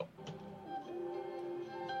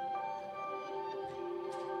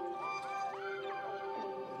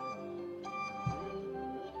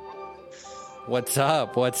What's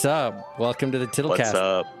up? What's up? Welcome to the Tittlecast. What's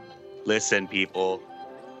up? Listen, people.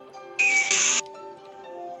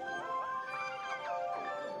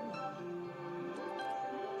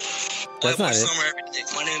 That's not it.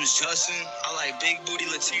 My name is Justin. I like big booty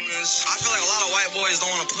Latinas. I feel like a lot of white boys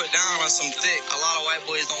don't want to put down on some thick. A lot of white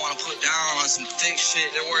boys don't want to put down on some thick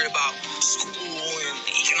shit. They're worried about school and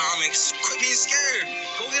economics. Quit being scared.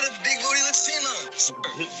 Go get a big booty Latina.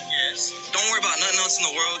 Yes. Don't worry about nothing else in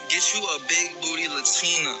the world. Get you a big booty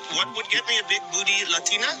Latina. What would get me a big booty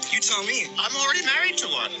Latina? You tell me. I'm already married to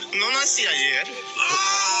one. No nací ayer.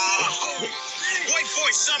 Oh! White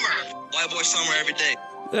boy summer. White boy summer every day.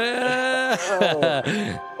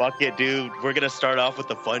 Fuck it, dude. We're gonna start off with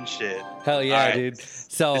the fun shit. Hell yeah, All right. dude.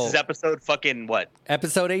 So This is episode fucking what?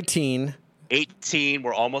 episode 18. 18.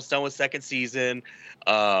 We're almost done with second season.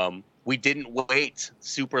 We didn't wait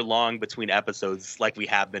super long between episodes like we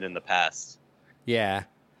have been in the past. Yeah.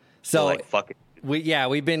 So like, fuck it.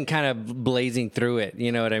 we've been kind of blazing through it,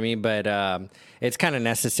 you know what I mean? But it's kind of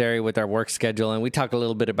necessary with our work schedule, and we talked a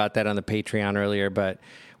little bit about that on the Patreon earlier, but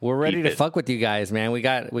we're ready Keep to it. fuck with you guys, man. We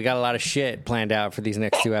got a lot of shit planned out for these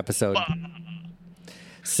next two episodes.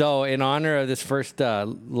 So in honor of this first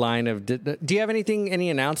line of, do you have any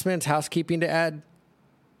announcements, housekeeping to add?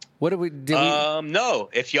 What do we do? No.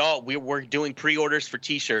 If y'all, we're doing pre-orders for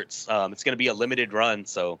t-shirts. It's gonna be a limited run,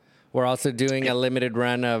 so We're also doing a limited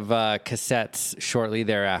run of cassettes shortly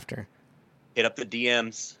thereafter. hit up the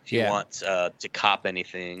DMs if you Yeah. want to cop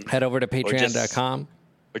anything. Head over to just- patreon.com.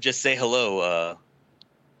 Or just say hello.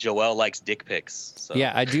 Joel likes dick pics. So.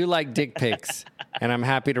 Yeah, I do like dick pics, and I'm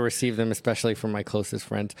happy to receive them, especially from my closest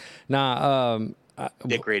friends.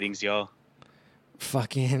 Dick ratings, y'all.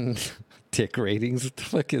 Fucking dick ratings. What the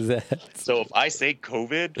fuck is that? So if I say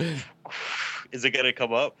COVID, is it gonna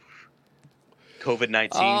come up? COVID-19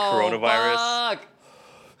 coronavirus. Fuck.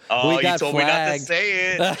 Oh, We you got told me not to flagged. say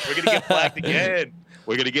it. We're gonna get flagged again.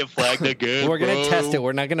 We're gonna get flagged again. We're gonna bro. test it.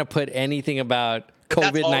 We're not gonna put anything about But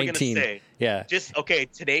that's all we're gonna COVID-19. say. Yeah. Just okay.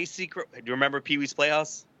 Today's secret. Do you remember Pee Wee's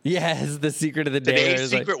Playhouse? Yes, the secret of the day. Today's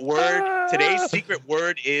is like, secret word. Today's secret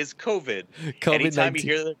word is COVID.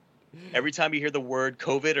 COVID-19. Every time you hear the word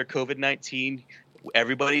COVID or COVID-19,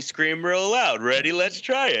 everybody scream real loud. Ready? Let's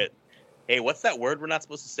try it. Hey, what's that word we're not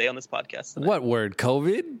supposed to say on this podcast tonight? What word?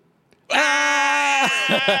 COVID?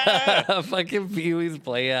 Ah! Fucking Pee-wee's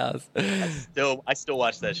Playhouse. I still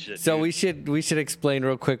watch that shit. So dude. we should explain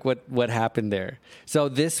real quick what happened there. So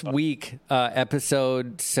this week,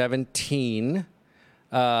 episode 17,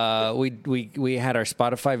 we had our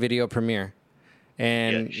Spotify video premiere,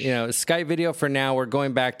 and Skype video for now. We're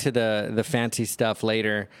going back to the fancy stuff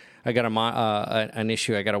later. I got an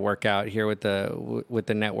issue I got to work out here with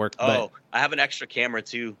the network. Oh, I have an extra camera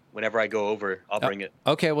too. Whenever I go over, I'll bring it.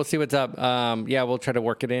 Okay, we'll see what's up. Yeah, we'll try to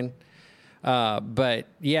work it in. But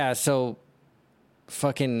yeah, so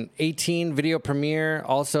fucking 18 video premiere.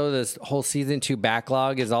 Also, this whole season 2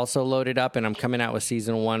 backlog is also loaded up, and I'm coming out with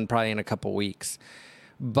season 1 probably in a couple weeks.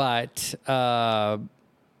 But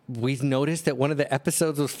we've noticed that one of the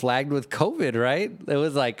episodes was flagged with COVID, right? It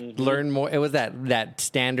was like learn more. It was that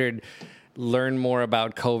standard learn more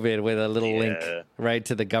about COVID with a little link right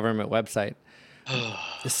to the government website.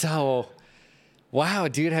 So, wow,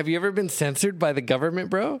 dude, have you ever been censored by the government,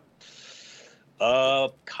 bro?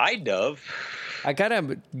 Kind of. I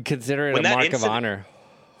gotta consider it When a that mark of incident- honor.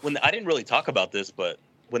 I didn't really talk about this, but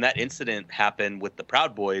when that incident happened with the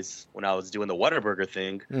Proud Boys, when I was doing the Whataburger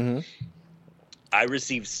thing, I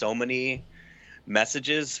received so many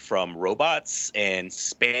messages from robots and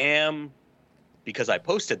spam because I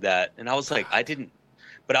posted that, and I was like, I didn't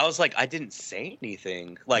say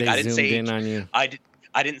anything. Like They I didn't zoomed say in on you.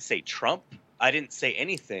 I didn't say Trump. I didn't say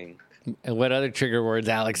anything. And what other trigger words?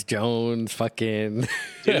 Alex Jones, fucking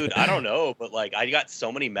Dude, I don't know, but like I got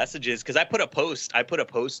so many messages because I put a post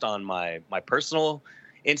on my personal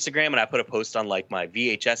Instagram, and I put a post on like my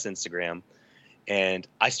VHS Instagram, and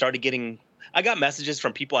I got messages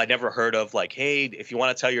from people I'd never heard of, like, hey, if you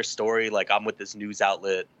want to tell your story, like I'm with this news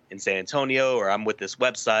outlet in San Antonio, or I'm with this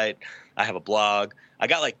website, I have a blog. I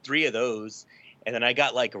got like 3 of those, and then I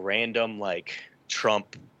got like random like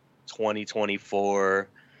Trump 2024.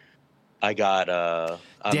 I got a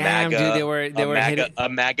Damn, MAGA, dude, they were hitting. a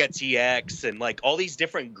MAGA TX, and like all these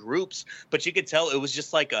different groups, but you could tell it was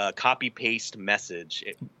just like a copy paste message.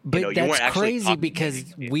 But you that's weren't actually crazy copy because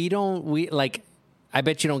pasting. we like. I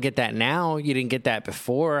bet you don't get that now. You didn't get that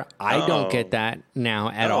before. I don't get that now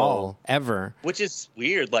at No. all, ever. Which is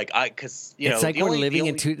weird, like because It's like we're living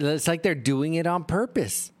in two. It's like they're doing it on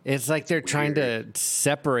purpose. It's like they're trying to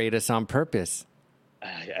separate us on purpose.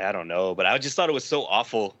 I don't know, but I just thought it was so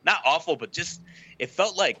awful. Not awful, but just it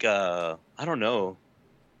felt like I I don't know.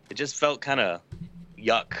 It just felt kind of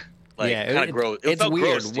yuck. Like, yeah, kind of gross. It it's felt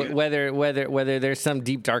weird. gross, dude. Whether there's some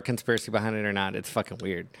deep dark conspiracy behind it or not, it's fucking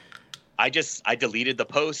weird. I deleted the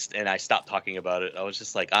post and I stopped talking about it. I was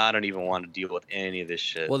just like, I don't even want to deal with any of this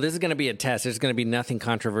shit. Well, this is going to be a test. There's going to be nothing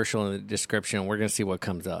controversial in the description. We're going to see what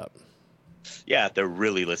comes up. Yeah, if they're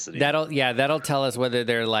really listening. That'll tell us whether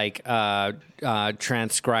they're like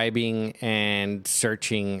transcribing and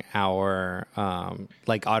searching our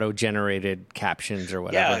like auto-generated captions or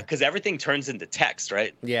whatever. Yeah, because everything turns into text,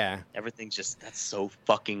 right? Yeah. Everything's just, that's so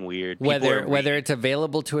fucking weird. Whether it's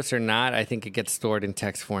available to us or not, I think it gets stored in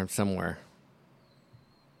text form somewhere.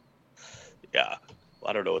 Yeah.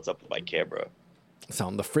 I don't know what's up with my camera. It's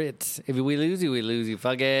on the fritz. If we lose you, we lose you.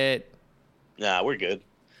 Fuck it. Nah, we're good.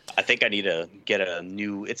 I think I need to get a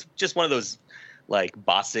new, it's just one of those like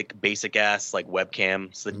basic ass like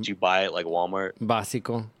webcams that you buy at like Walmart.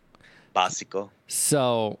 Básico.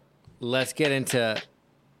 So let's get into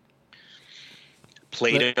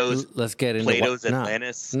Plato's. Let's get into Plato's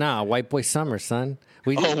Atlantis. Nah, White Boy Summer, son.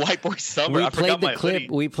 White Boy Summer. We I played forgot the my clip. hoodie.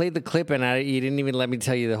 We played the clip, and you didn't even let me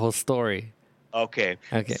tell you the whole story. Okay.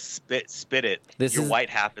 Okay. Spit it. Your white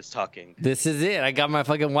half is talking. This is it. I got my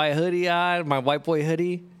fucking white hoodie on, my white boy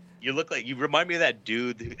hoodie. You look like, you remind me of that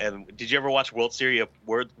dude. Did you ever watch World Series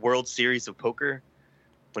of Poker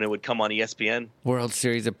when it would come on ESPN? World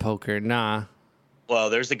Series of Poker, nah.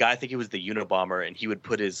 Well, there's a guy, I think he was the Unabomber, and he would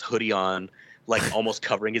put his hoodie on, like almost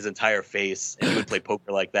covering his entire face, and he would play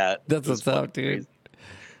poker like that. That's what's up, dude.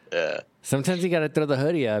 Sometimes you gotta throw the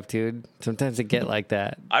hoodie up, dude. Sometimes it get like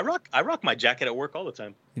that. I rock my jacket at work all the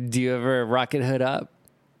time. Do you ever rock it hood up?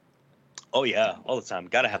 Oh yeah, all the time.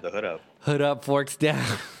 Gotta have the hood up. Hood up, forks down.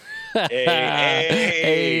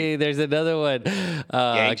 Hey, there's another one.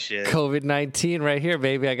 Gang shit. COVID-19 right here,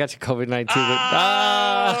 baby. I got you COVID-19.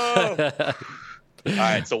 All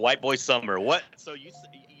right, so White Boy Summer. What? So you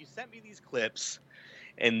sent me these clips,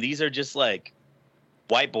 and these are just like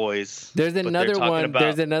white boys. There's another one.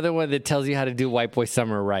 There's another one that tells you how to do White Boy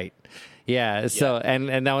Summer right. Yeah. So and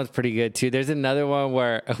that one's pretty good too. There's another one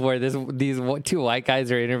where these two white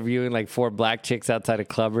guys are interviewing like 4 black chicks outside a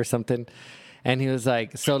club or something. And he was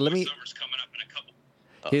like, "So let me." Summer's coming up in a couple.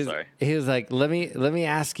 Sorry. He was like, "Let me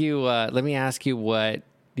ask you what.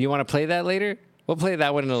 Do you want to play that later? We'll play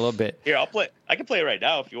that one in a little bit." Here, I'll play. I can play it right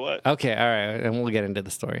now if you want. Okay, all right, and we'll get into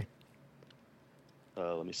the story.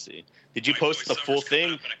 Let me see. Did you post the full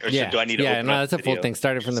thing, or do I need to? Yeah, open no, up that's a the full video? thing.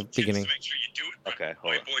 Started from the beginning. Make sure you do it right. Okay,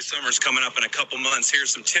 hold White on. Boy Summer's coming up in a couple months.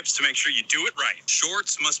 Here's some tips to make sure you do it right.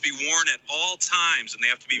 Shorts must be worn at all times, and they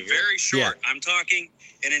have to be very short. Yeah. I'm talking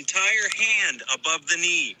an entire hand above the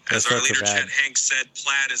knee. As Those our shorts are leader bad. Chet Hanks said,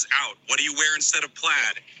 plaid is out. What do you wear instead of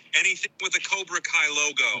plaid? Anything with a Cobra Kai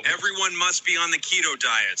logo. Everyone must be on the keto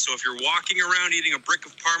diet. So if you're walking around eating a brick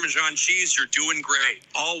of Parmesan cheese, you're doing great.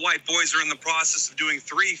 All white boys are in the process of doing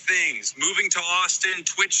 3 things: moving to Austin,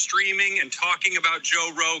 Twitch streaming, and talking about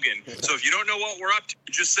Joe Rogan. So if you don't know what we're up to,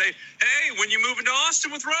 just say, "Hey, when you moving to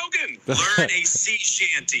Austin with Rogan?" Learn a sea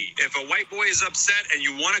shanty. If a white boy is upset and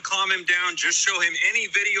you want to calm him down, just show him any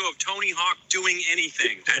video of Tony Hawk doing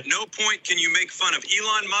anything. At no point can you make fun of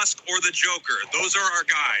Elon Musk or the Joker. Those are our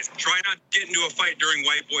guys. Try not to get into a fight during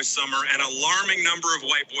White Boy Summer. An alarming number of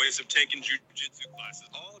white boys have taken jiu-jitsu classes.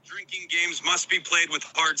 All drinking games must be played with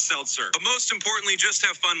hard seltzer. But most importantly, just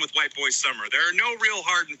have fun with White Boy Summer. There are no real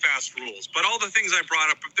hard and fast rules, but all the things I brought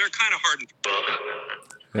up, they're kind of hard and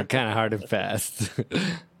They're kind of hard and fast.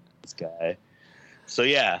 This guy. So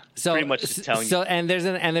yeah, pretty much just telling you. And there's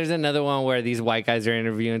another one where these white guys are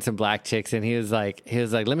interviewing some black chicks, and he was like,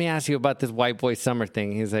 "Let me ask you about this White Boy Summer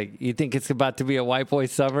thing." He's like, "You think it's about to be a White Boy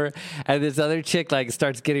Summer?" And this other chick like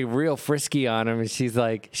starts getting real frisky on him, and she's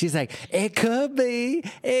like, "It could be."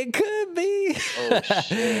 Oh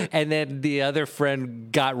shit! And then the other friend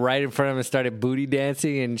got right in front of him and started booty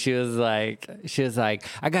dancing, and she was like,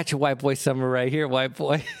 "I got your White Boy Summer right here, white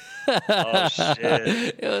boy." Oh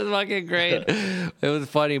shit! It was fucking great. It was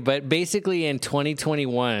funny, but basically in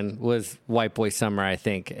 2021 was White Boy Summer, I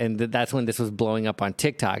think, and that's when this was blowing up on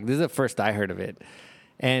TikTok. This is the first I heard of it,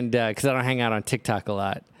 and because I don't hang out on TikTok a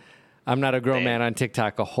lot, I'm not a grown man on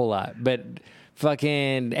TikTok a whole lot. But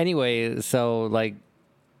fucking anyway, so like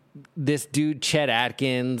this dude Chet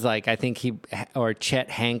Atkins, like I think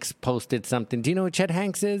Chet Hanks posted something. Do you know who Chet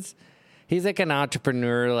Hanks is? He's like an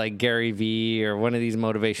entrepreneur, like Gary Vee or one of these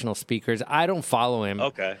motivational speakers. I don't follow him.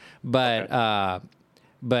 Okay. But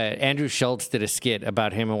Andrew Schultz did a skit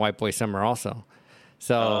about him and White Boy Summer also.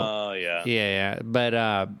 So Oh yeah. yeah.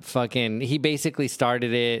 But fucking he basically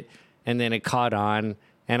started it and then it caught on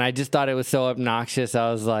And I just thought it was so obnoxious. I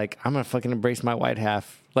was like, I'm gonna fucking embrace my white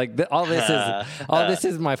half. Like all this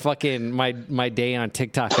is my fucking my day on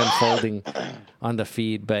TikTok unfolding on the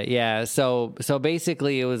feed. But yeah, so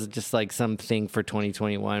basically it was just like something for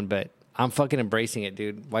 2021. But I'm fucking embracing it,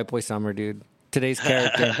 dude. White boy summer, dude. Today's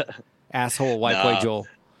character, asshole white boy Joel.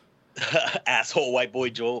 Asshole white boy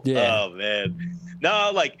Joel. Yeah. Oh man.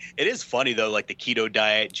 No, like it is funny though. Like the keto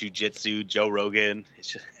diet, jujitsu, Joe Rogan. It's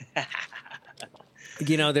just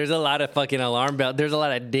You know, there's a lot of fucking alarm bell. There's a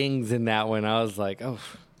lot of dings in that one. I was like, oh,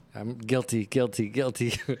 I'm guilty.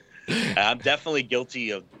 I'm definitely guilty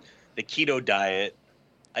of the keto diet.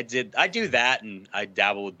 I do that, and I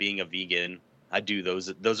dabble with being a vegan. I do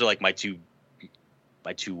those. Those are like my two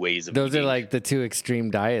ways of. Those eating. are like the two extreme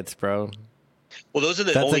diets, bro. Well, those are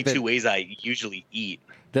the That's only like the- two ways I usually eat.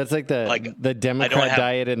 That's like the Democrat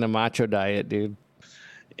diet and the macho diet, dude.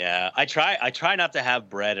 Yeah, I try not to have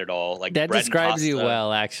bread at all. Like That bread and describes you pasta.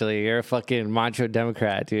 well, actually. You're a fucking macho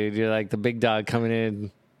Democrat, dude. You're like the big dog coming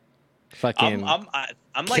in, fucking I'm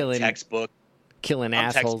like killing- textbook. killing I'm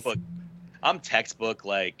assholes. textbook.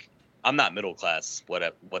 Like I'm not middle class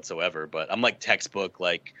whatsoever, but I'm like textbook.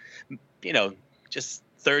 Like just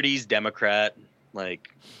 30s Democrat. Like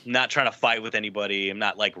not trying to fight with anybody. I'm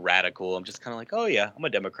not like radical. I'm just kind of like, oh yeah, I'm a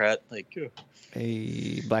Democrat. Like yeah.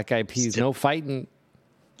 Hey, black eyed peas, no fighting.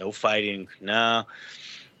 No fighting, no.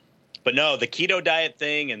 But no, the keto diet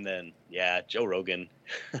thing, and then yeah, Joe Rogan.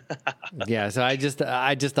 Yeah, so I just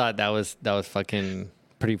thought that was fucking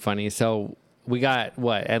pretty funny. So we got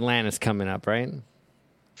what Atlanta's coming up, right?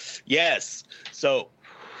 Yes. So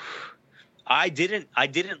I didn't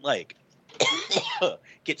like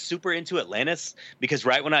get super into Atlantis because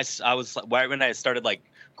right when I started like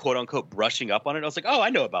quote unquote brushing up on it, I was like, oh, I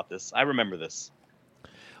know about this. I remember this.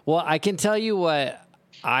 Well, I can tell you what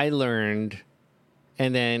I learned,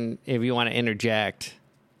 and then if you want to interject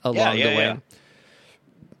along the way. Yeah.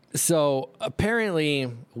 So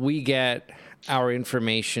apparently we get our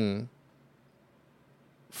information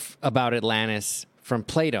about Atlantis from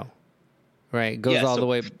Plato, right? It goes Yeah, all so- the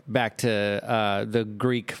way back to the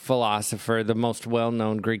Greek philosopher, the most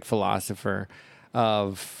well-known Greek philosopher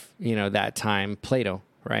of, that time, Plato,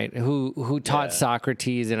 right? Who taught Yeah.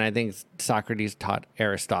 Socrates, and I think Socrates taught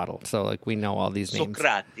Aristotle. So like we know all these names.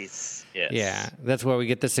 Socrates. Yes. Yeah, that's where we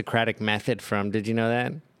get the Socratic method from. Did you know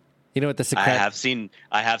that? You know what the I Socratic...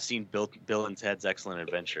 have seen Bill and Ted's Excellent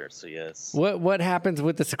Adventure. So yes. What happens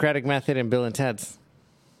with the Socratic method in Bill and Ted's?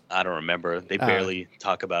 I don't remember. They barely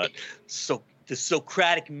talk about it. So the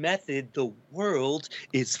Socratic method, the world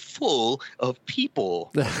is full of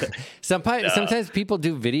people. Sometimes people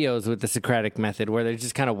do videos with the Socratic method where they're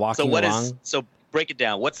just kind of walking along. So break it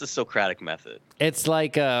down. What's the Socratic method? It's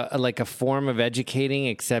like a form of educating,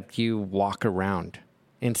 except you walk around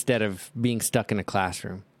instead of being stuck in a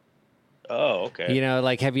classroom. Oh, okay.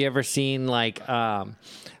 Like have you ever seen like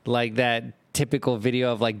that typical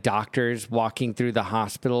video of like doctors walking through the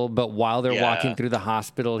hospital, but while they're walking through the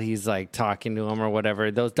hospital, he's like talking to them or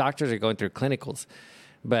whatever. Those doctors are going through clinicals,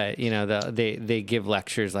 but they give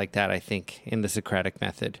lectures like that, I think, in the Socratic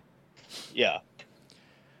method. Yeah.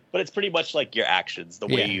 But it's pretty much like your actions, the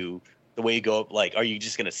way you go up. Like, are you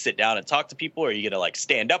just going to sit down and talk to people? Or are you going to like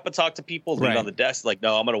stand up and talk to people, lean on the desk? Like,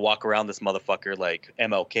 no, I'm going to walk around this motherfucker like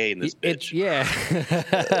MLK in this bitch.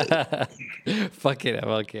 Fucking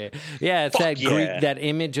MLK. Yeah, it's that Greek, that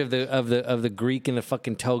image of the Greek in the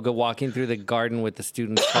fucking toga walking through the garden with the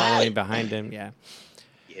students following behind him. Yeah.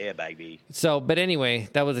 Yeah, baby. So, but anyway,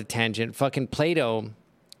 that was a tangent. Fucking Plato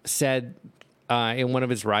said in one of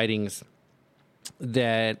his writings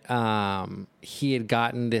that he had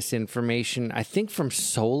gotten this information, I think from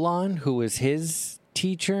Solon, who was his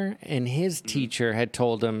teacher, and his teacher had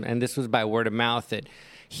told him, and this was by word of mouth, that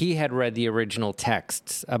he had read the original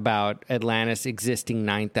texts about Atlantis existing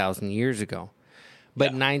 9,000 years ago.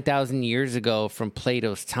 But 9,000 years ago from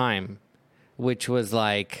Plato's time, which was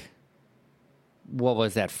like, what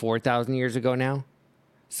was that, 4,000 years ago now?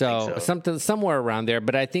 So somewhere around there.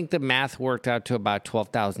 But I think the math worked out to about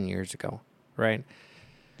 12,000 years ago. Right.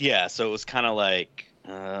 Yeah. So it was kind of like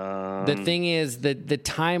the thing is that the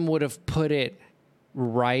time would have put it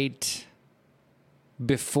right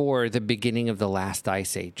before the beginning of the last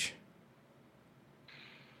ice age.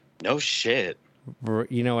 No shit.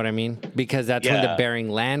 You know what I mean? Because that's when the Bering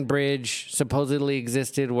Land Bridge supposedly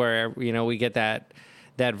existed, where we get that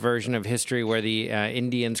version of history where the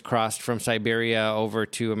Indians crossed from Siberia over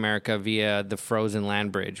to America via the frozen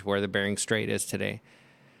land bridge, where the Bering Strait is today.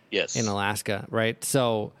 Yes. In Alaska, right?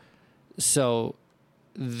 So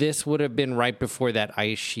this would have been right before that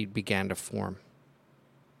ice sheet began to form.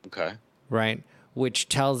 Okay. Right? Which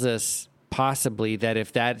tells us possibly that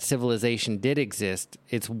if that civilization did exist,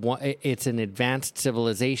 it's an advanced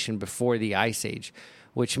civilization before the Ice Age,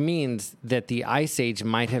 which means that the Ice Age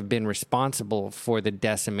might have been responsible for the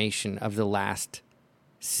decimation of the last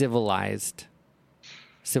civilized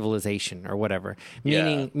civilization or whatever.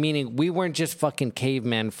 Meaning we weren't just fucking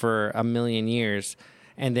cavemen for 1,000,000 years,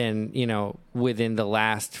 and then, you know, within the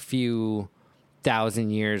last few thousand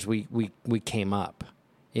years we came up.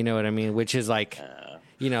 You know what I mean? Which is like,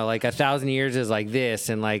 you know, like 1,000 years is like this,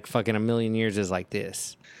 and like fucking 1,000,000 years is like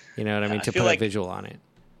this. You know what I mean? To put a visual on it.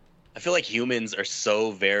 I feel like humans are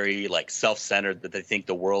so very like self-centered that they think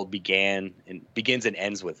the world begins and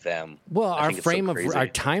ends with them. Well, our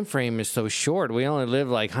time frame is so short. We only live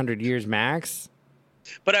like 100 years max.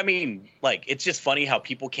 But I mean, like, it's just funny how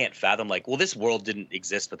people can't fathom, like, well, this world didn't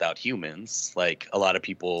exist without humans. Like, a lot of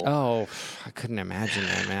people. Oh, I couldn't imagine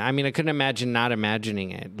that, man. I mean, I couldn't imagine not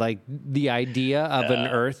imagining it. Like, the idea of an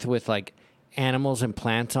Earth with like animals and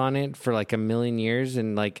plants on it for like 1,000,000 years,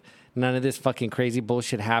 and like none of this fucking crazy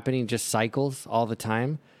bullshit happening, just cycles all the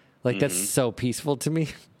time. Like, that's so peaceful to me.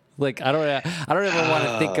 Like, I don't ever want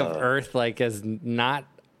to think of Earth like as not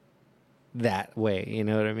that way. You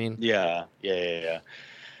know what I mean? Yeah,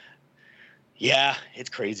 it's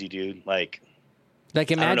crazy, dude. Like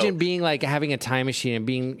imagine being like having a time machine and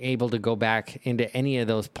being able to go back into any of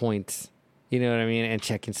those points. You know what I mean? And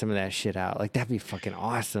checking some of that shit out. Like, that'd be fucking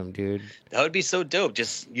awesome, dude. That would be so dope.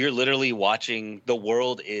 Just, you're literally watching the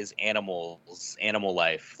world is animals, animal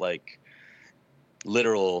life, like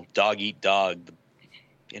literal dog eat dog.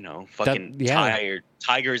 You know, fucking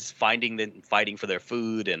tigers fighting for their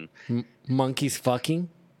food, and monkeys fucking.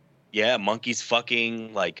 Yeah, monkeys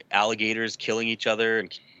fucking, like alligators killing each other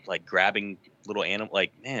and like grabbing little animal.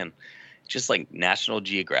 Like, man, just like National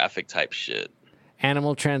Geographic type shit.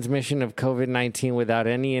 Animal transmission of COVID-19 without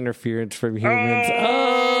any interference from humans.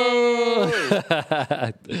 Oh!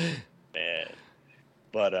 Man.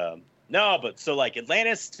 But no, but so like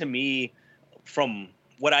Atlantis to me, from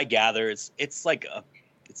what I gather, it's like a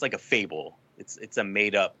fable. It's a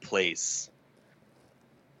made up place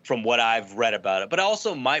from what I've read about it. But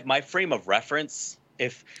also my frame of reference,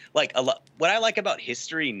 if like what I like about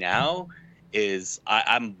history now is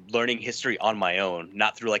I'm learning history on my own,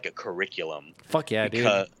 not through like a curriculum. Fuck yeah,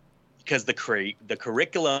 dude. Because the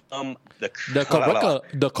curriculum of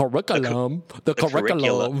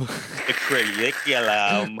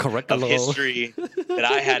history that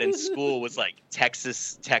I had in school was like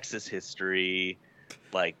Texas history,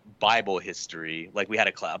 like Bible history. Like, we had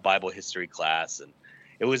a Bible history class, and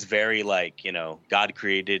it was very like, you know, God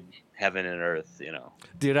created heaven and earth, you know.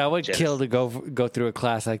 Dude, I would kill to go through a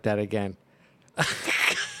class like that again.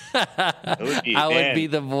 Would be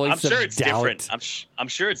the voice. I'm sure it's doubt. Different. I'm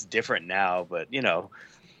sure it's different now, but you know,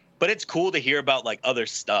 but it's cool to hear about like other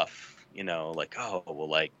stuff. You know, like, oh well,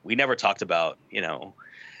 like we never talked about, you know,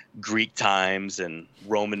 Greek times and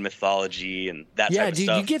Roman mythology and that type of stuff.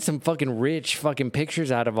 Yeah, dude, you get some fucking rich fucking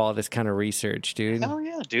pictures out of all this kind of research, dude. Hell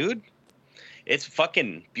yeah, dude. It's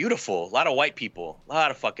fucking beautiful. A lot of white people. A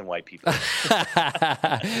lot of fucking white people.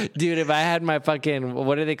 Dude, if I had my fucking,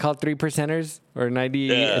 what are they called, 3%ers or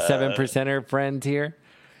 97%er friends here,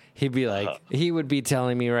 he'd be like, he would be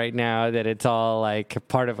telling me right now that it's all like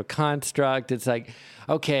part of a construct. It's like,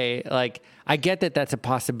 okay, like I get that that's a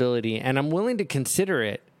possibility and I'm willing to consider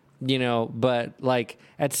it, you know, but like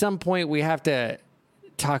at some point we have to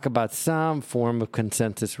talk about some form of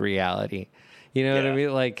consensus reality. You know what I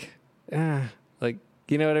mean? Like,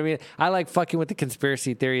 you know what I mean? I like fucking with the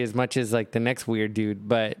conspiracy theory as much as like the next weird dude,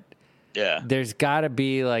 but there's got to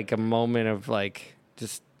be like a moment of like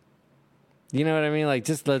just, you know what I mean? Like,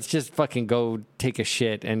 let's just fucking go take a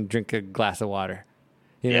shit and drink a glass of water.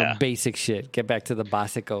 You know, basic shit. Get back to the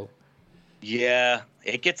basico. Yeah,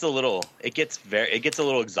 it gets a little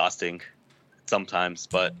exhausting sometimes,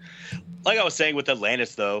 but like I was saying with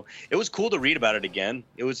Atlantis, though, it was cool to read about it again.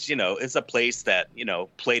 It was, you know, it's a place that, you know,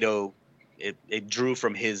 Plato, it drew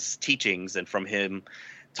from his teachings and from him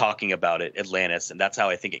talking about it, Atlantis, and that's how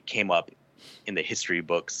I think it came up in the history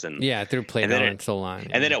books. And through Plato and so on.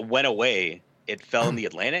 And then it went away. It fell in the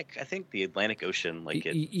Atlantic, I think, the Atlantic Ocean. Like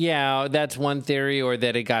it. Yeah, that's one theory, or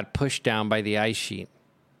that it got pushed down by the ice sheet.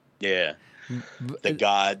 Yeah. The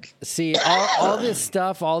god. See, all this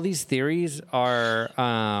stuff, all these theories are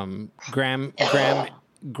Graham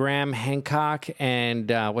Hancock and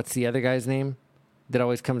what's the other guy's name that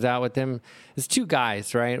always comes out with him? It's two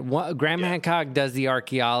guys, right? Graham Hancock does the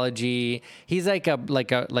archaeology. He's like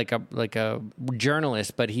a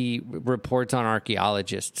journalist, but he reports on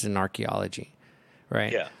archaeologists and archaeology,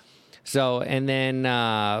 right? Yeah. So, and then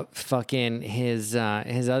fucking his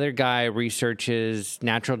other guy researches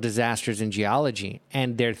natural disasters and geology,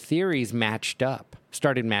 and their theories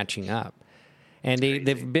started matching up. And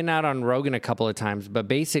they've been out on Rogan a couple of times, but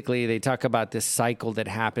basically they talk about this cycle that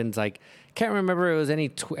happens. Like, can't remember if it was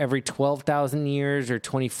every 12,000 years or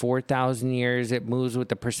 24,000 years. It moves with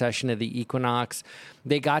the precession of the equinox.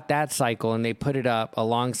 They got that cycle and they put it up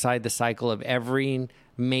alongside the cycle of every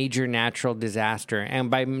major natural disaster. And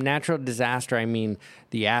by natural disaster, I mean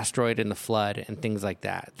the asteroid and the flood and things like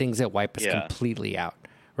that. Things that wipe us completely out,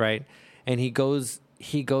 right? And he goes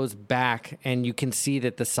back, and you can see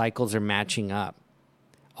that the cycles are matching up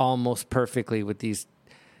almost perfectly with these.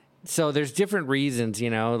 So there's different reasons,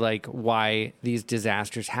 like why these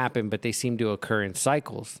disasters happen, but they seem to occur in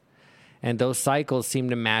cycles. And those cycles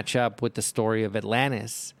seem to match up with the story of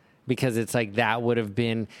Atlantis, because it's like that would have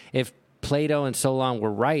been, if Plato and Solon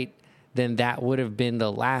were right, then that would have been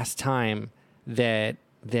the last time that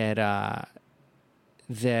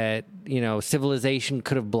civilization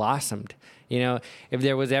could have blossomed. If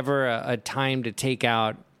there was ever a time to take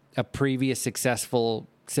out a previous successful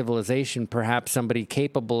civilization, perhaps somebody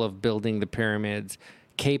capable of building the pyramids,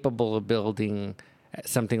 capable of building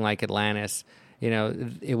something like Atlantis,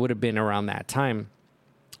 it would have been around that time.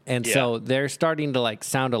 And so they're starting to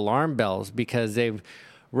sound alarm bells, because they've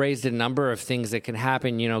raised a number of things that can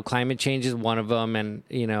happen. Climate change is one of them. And,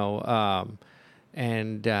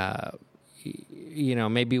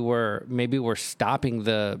 maybe we're stopping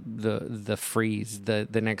the freeze,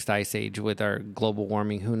 the next ice age with our global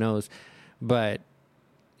warming. Who knows? But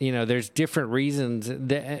there's different reasons,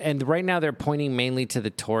 and right now they're pointing mainly to the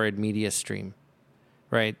Taurid media stream,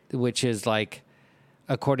 right? Which is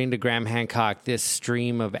according to Graham Hancock, this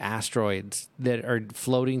stream of asteroids that are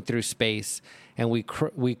floating through space, and we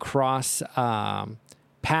cross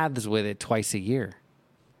paths with it twice a year,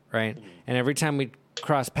 right? And every time we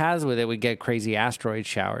cross paths with it, we get crazy asteroid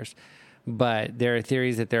showers. But there are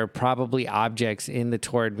theories that there are probably objects in the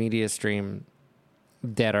Taurid media stream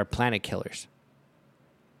that are planet killers.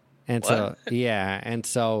 And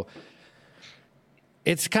so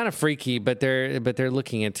it's kind of freaky, but they're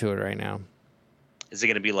looking into it right now. Is it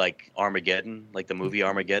going to be like Armageddon, like the movie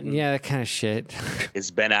Armageddon? Yeah, that kind of shit. Is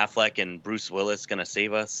Ben Affleck and Bruce Willis going to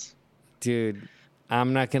save us? Dude,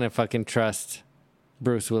 I'm not going to fucking trust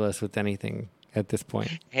Bruce Willis with anything at this point.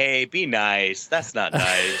 Hey, be nice. That's not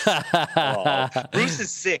nice. Oh, Bruce is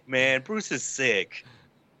sick, man. Bruce is sick.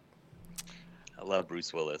 I love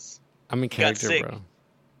Bruce Willis. I'm in character, bro.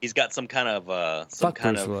 He's got some kind of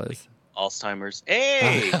Willis. Alzheimer's.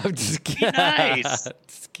 Hey, I'm just kidding. Be nice.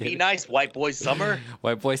 Just kidding. Be nice, white boy summer.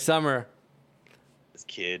 White boy summer. This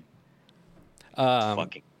kid.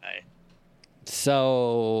 Fucking guy.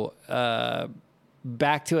 So,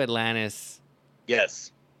 back to Atlantis.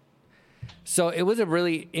 Yes. So it was a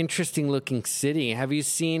really interesting looking city. Did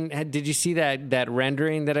you see that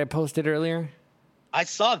rendering that I posted earlier? I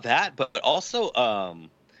saw that, but also,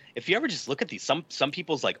 if you ever just look at some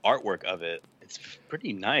people's artwork of it, it's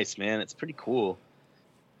pretty nice, man. It's pretty cool.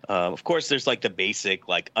 Of course, there's the basic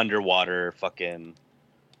underwater the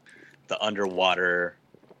underwater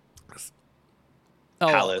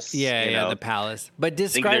palace. Yeah, the palace. But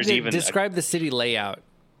describe the city layout.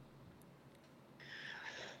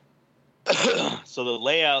 So the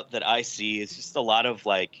layout that I see is just a lot of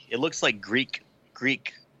it looks like Greek,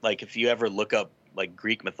 if you ever look up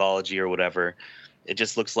Greek mythology or whatever, it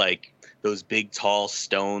just looks like those big, tall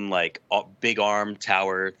stone, big arm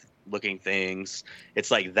tower looking things.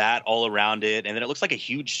 It's like that all around it. And then it looks like a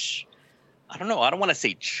huge, I don't know, I don't want to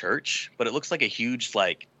say church, but it looks like a huge,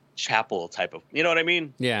 chapel type of, you know what I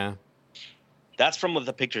mean? Yeah. That's from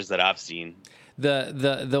the pictures that I've seen.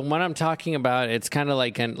 The one I'm talking about, it's kind of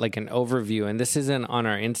like an overview. And this isn't on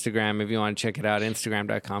our Instagram. If you want to check it out,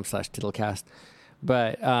 Instagram.com/Tittlecast.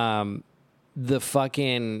 But,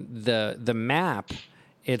 the map,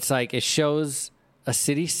 it's it shows a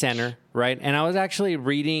city center, right? And I was actually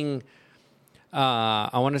reading, I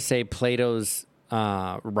want to say Plato's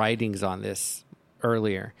writings on this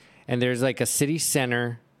earlier. And there's a city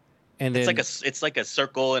center, and then it's like a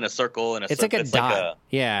circle and a circle and a it's circle. It's like a dot.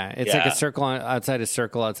 It's like a circle outside a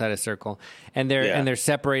circle outside a circle, and they're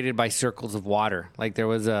separated by circles of water. There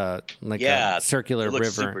was a circular it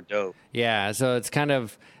looks river. Super dope. Yeah, so it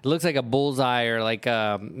looks like a bullseye or like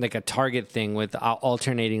a target thing with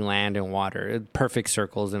alternating land and water, perfect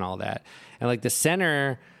circles and all that. And the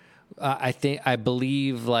center, I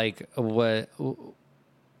believe what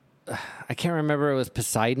I can't remember. It was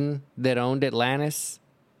Poseidon that owned Atlantis.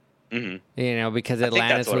 Mm-hmm. Because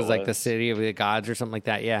Atlantis was the city of the gods or something like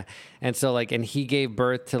that. Yeah. And so and he gave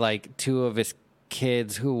birth to two of his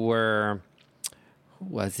kids who were,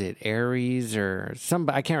 was it Ares or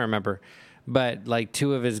somebody? I can't remember. But like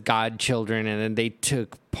 2 of his godchildren, and then they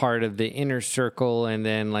took part of the inner circle and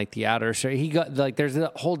then like the outer circle. He got like, there's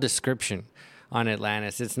a whole description on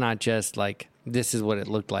Atlantis. It's not just like, this is what it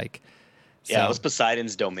looked like. Yeah, it was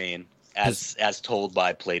Poseidon's domain as told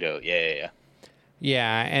by Plato. Yeah.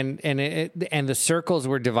 Yeah, and the circles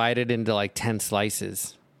were divided into like 10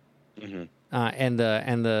 slices. Mm-hmm. And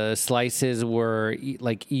the slices were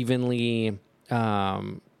like evenly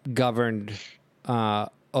governed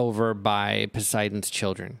over by Poseidon's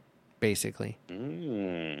children, basically,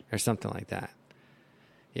 or something like that.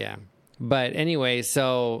 Yeah, but anyway,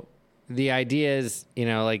 so the idea is, you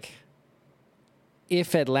know, like,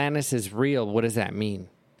 if Atlantis is real, what does that mean?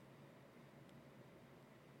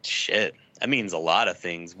 Shit, that means a lot of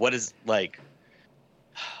things. What is, like,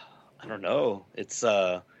 I don't know. It's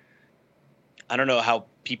I don't know how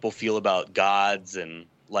people feel about gods and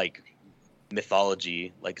like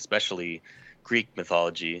mythology, like especially Greek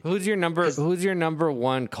mythology. Who's your number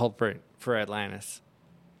one culprit for Atlantis?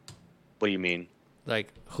 What do you mean?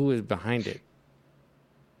 Like, who is behind it?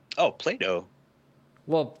 Oh, Plato.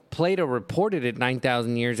 Well, Plato reported it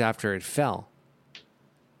 9,000 years after it fell.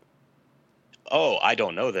 Oh, I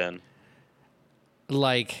don't know then.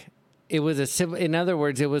 Like, it was in other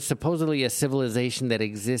words, it was supposedly a civilization that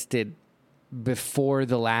existed before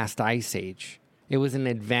the last ice age. It was an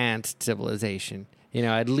advanced civilization. You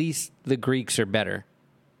know, at least the Greeks are better.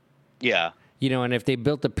 Yeah. You know, and if they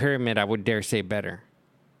built the pyramid, I would dare say better.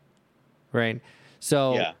 Right?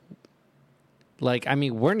 So, yeah. Like, I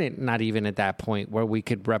mean, we're not even at that point where we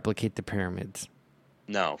could replicate the pyramids.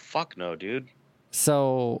 No, fuck no, dude.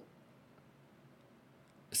 So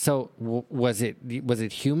was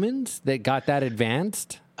it humans that got that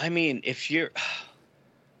advanced? I mean, if you're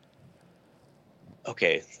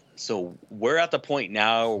okay, so we're at the point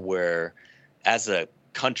now where, as a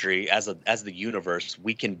country, as the universe,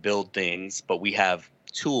 we can build things, but we have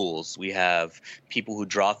tools, we have people who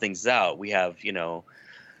draw things out, we have, you know,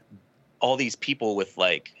 all these people with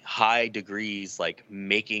like high degrees, like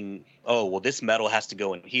making, oh, well, this metal has to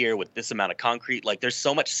go in here with this amount of concrete. Like, there's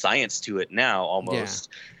so much science to it now almost.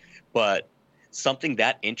 Yeah. But something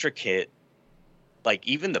that intricate, like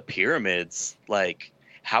even the pyramids, like,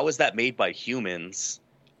 how is that made by humans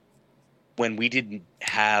when we didn't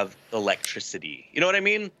have electricity? You know what I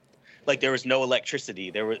mean? Like, there was no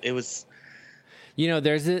electricity. It was. You know,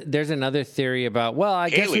 there's another theory about, well,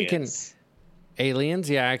 I guess we can. Aliens,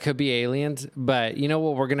 yeah, it could be aliens, but you know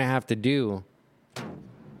what we're gonna have to do?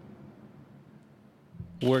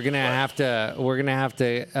 We're gonna have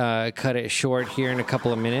to cut it short here in a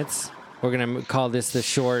couple of minutes. We're gonna call this the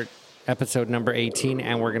short episode number 18,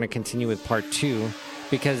 and we're gonna continue with part 2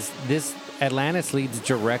 because this Atlantis leads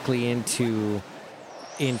directly into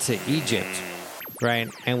Egypt, right?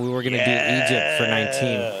 And we were gonna do Egypt for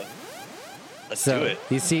 19. Let's do it.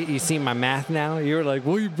 You see my math now? You were like,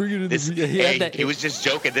 "What are you bringing in this?" Hey, he was just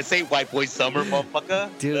joking. This ain't White Boy Summer, motherfucker.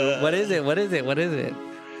 Dude, what is it?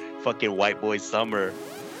 Fucking White Boy Summer,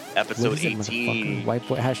 episode 18. White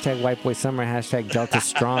Boy Summer, Delta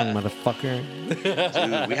Strong, motherfucker.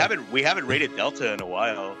 Dude, we haven't rated Delta in a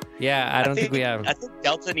while. Yeah, I don't think we have. I think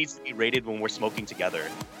Delta needs to be rated when we're smoking together.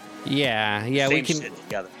 Yeah, Same we can. Shit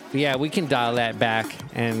together. Yeah, we can dial that back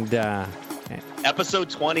and. Episode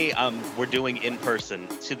 20, we're doing in person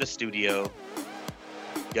to the studio.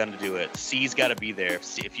 Gonna do it. C's got to be there.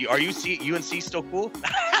 Are you and C still cool?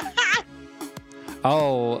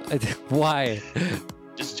 Oh, why?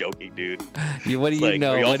 Just joking, dude. What do you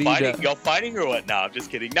know? Y'all fighting or what? Nah, I'm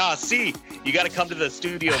just kidding. Nah, C, you got to come to the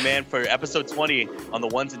studio, man, for episode 20 on the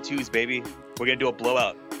 1s and 2s, baby. We're gonna do a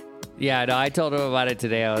blowout. Yeah, no, I told him about it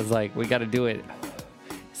today. I was like, we got to do it.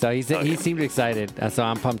 So he seemed excited. So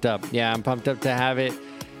I'm pumped up. Yeah, I'm pumped up to have it.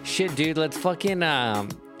 Shit, dude, let's fucking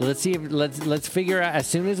let's figure out as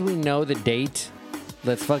soon as we know the date.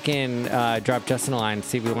 Let's fucking drop Justin a line,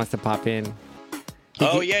 see if he wants to pop in. He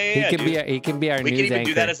can be our news anchor.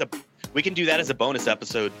 We can do that as a bonus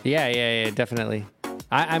episode. Yeah, definitely.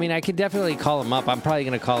 I mean, I could definitely call him up. I'm probably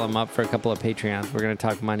gonna call him up for a couple of Patreons. We're gonna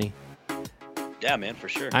talk money. Yeah, man, for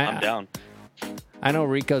sure. I'm down. I know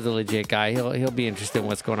Rico's a legit guy. He'll be interested in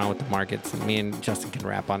what's going on with the markets. And me and Justin can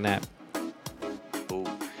rap on that. Cool.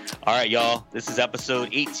 All right, y'all. This is episode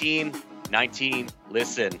 18, 19.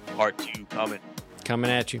 Listen, part 2 coming.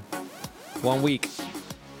 Coming at you. 1 week.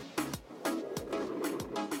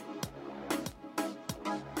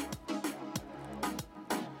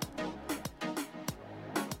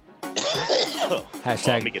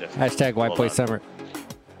 Hashtag White Boy Summer.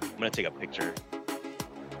 I'm going to take a picture.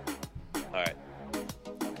 All right.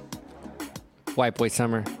 White boy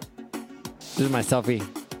summer. This is my selfie.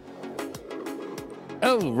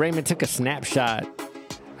 Oh, Raymond took a snapshot.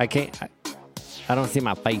 I can't. I don't see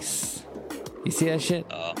my face. You see that shit?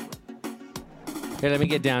 Here, let me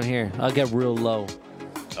get down here. I'll get real low.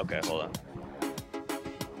 Okay, hold on.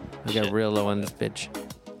 I'll get real low on this bitch.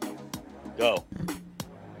 Go.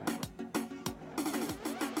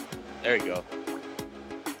 There you go.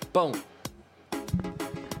 Boom.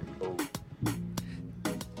 Oh.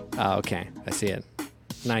 Oh, okay. I see it.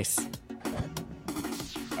 Nice.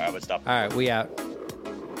 All right, let's stop. All right, we out.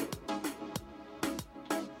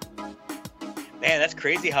 Man, that's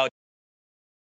crazy how